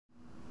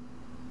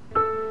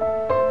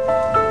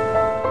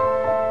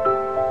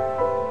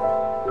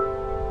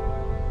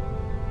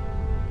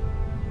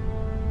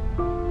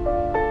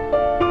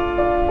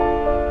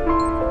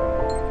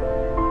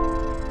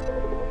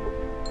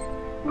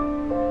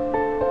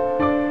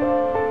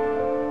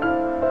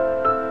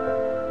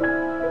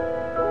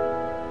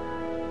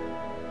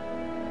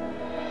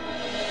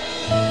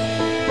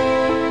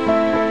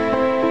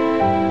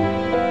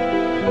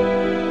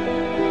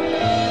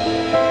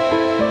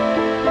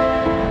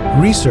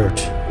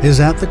Research is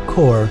at the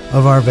core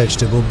of our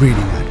vegetable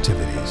breeding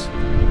activities.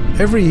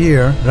 Every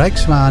year, Rijk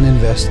Zwaan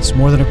invests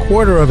more than a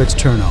quarter of its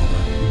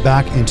turnover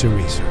back into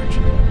research.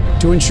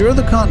 To ensure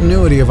the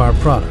continuity of our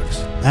products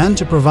and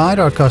to provide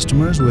our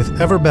customers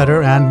with ever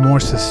better and more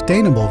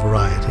sustainable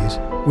varieties,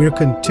 we are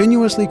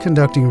continuously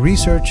conducting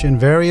research in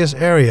various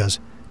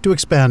areas to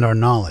expand our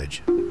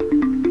knowledge.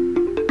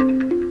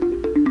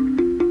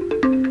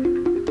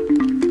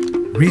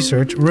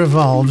 Research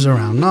revolves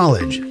around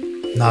knowledge,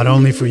 not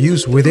only for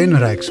use within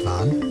Rijk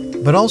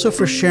Zwaan, but also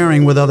for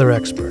sharing with other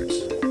experts,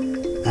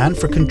 and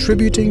for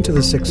contributing to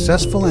the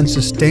successful and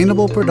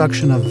sustainable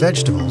production of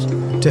vegetables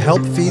to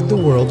help feed the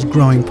world's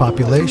growing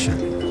population.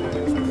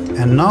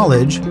 And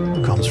knowledge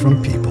comes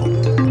from people.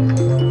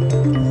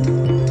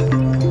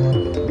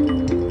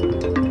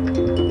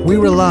 We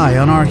rely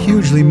on our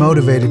hugely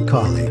motivated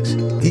colleagues,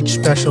 each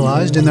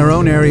specialized in their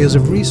own areas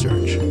of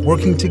research,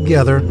 working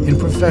together in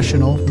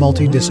professional,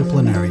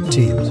 multidisciplinary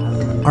teams.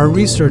 Our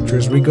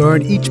researchers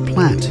regard each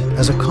plant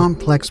as a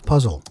complex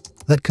puzzle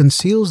that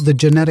conceals the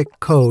genetic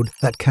code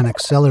that can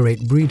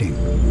accelerate breeding.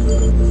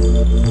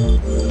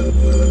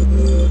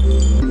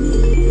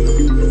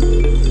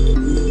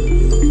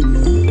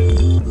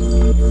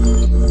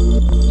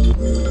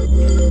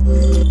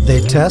 They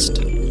test,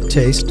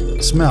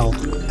 taste, smell,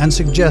 and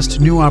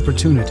suggest new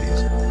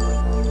opportunities.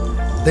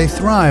 They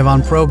thrive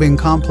on probing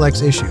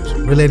complex issues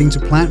relating to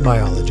plant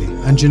biology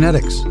and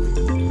genetics.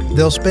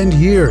 They'll spend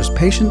years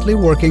patiently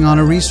working on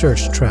a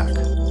research track.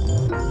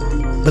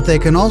 But they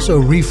can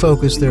also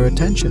refocus their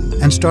attention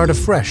and start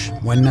afresh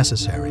when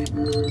necessary.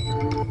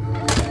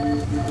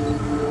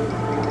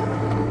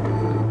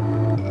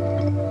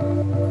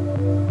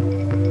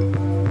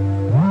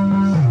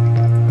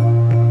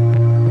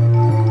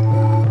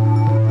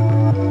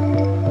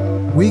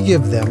 We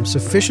give them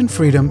sufficient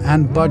freedom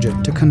and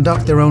budget to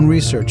conduct their own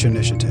research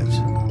initiatives.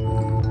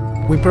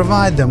 We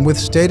provide them with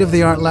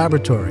state-of-the-art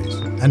laboratories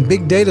and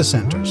big data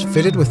centers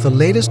fitted with the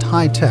latest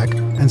high-tech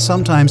and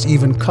sometimes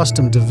even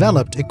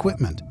custom-developed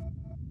equipment,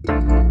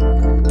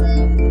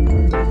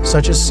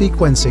 such as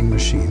sequencing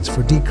machines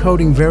for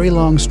decoding very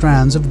long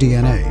strands of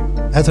DNA.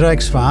 At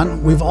Rijk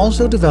Zwaan, we've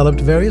also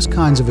developed various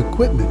kinds of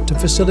equipment to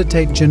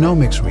facilitate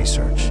genomics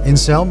research in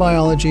cell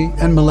biology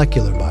and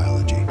molecular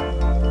biology.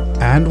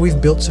 And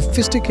we've built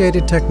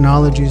sophisticated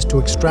technologies to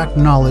extract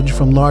knowledge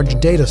from large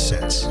data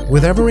sets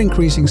with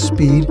ever-increasing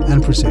speed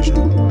and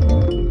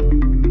precision.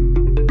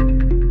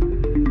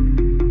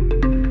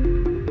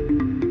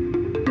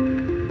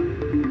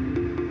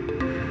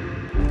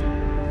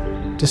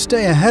 To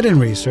stay ahead in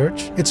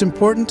research, it's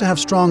important to have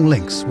strong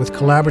links with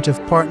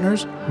collaborative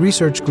partners,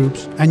 research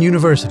groups, and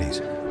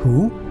universities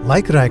who,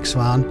 like Rijk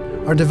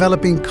Zwaan, are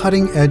developing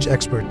cutting-edge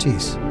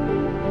expertise.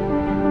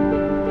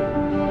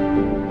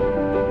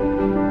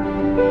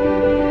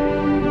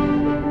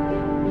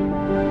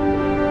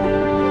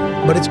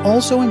 But it's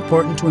also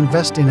important to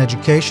invest in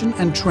education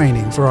and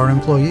training for our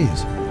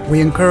employees.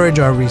 We encourage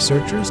our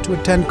researchers to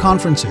attend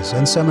conferences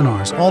and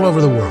seminars all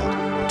over the world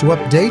to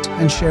update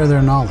and share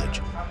their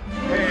knowledge.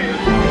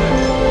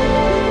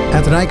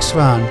 At Rijk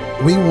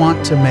Zwaan, we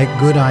want to make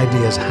good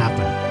ideas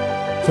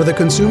happen for the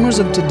consumers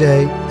of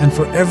today and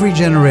for every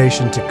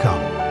generation to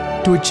come.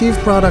 To achieve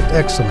product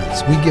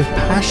excellence, we give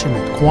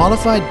passionate,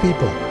 qualified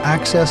people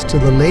access to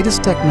the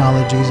latest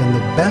technologies and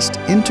the best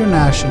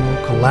international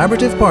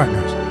collaborative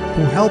partners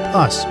who help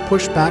us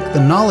push back the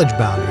knowledge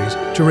boundaries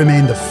to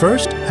remain the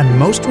first and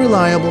most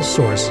reliable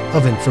source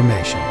of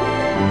information.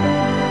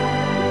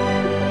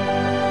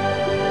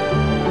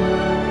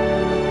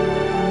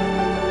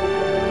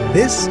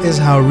 This is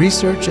how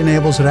research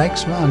enables Rijk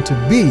Zwaan to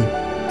be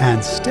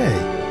and stay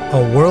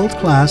a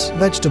world-class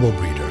vegetable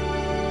breeder.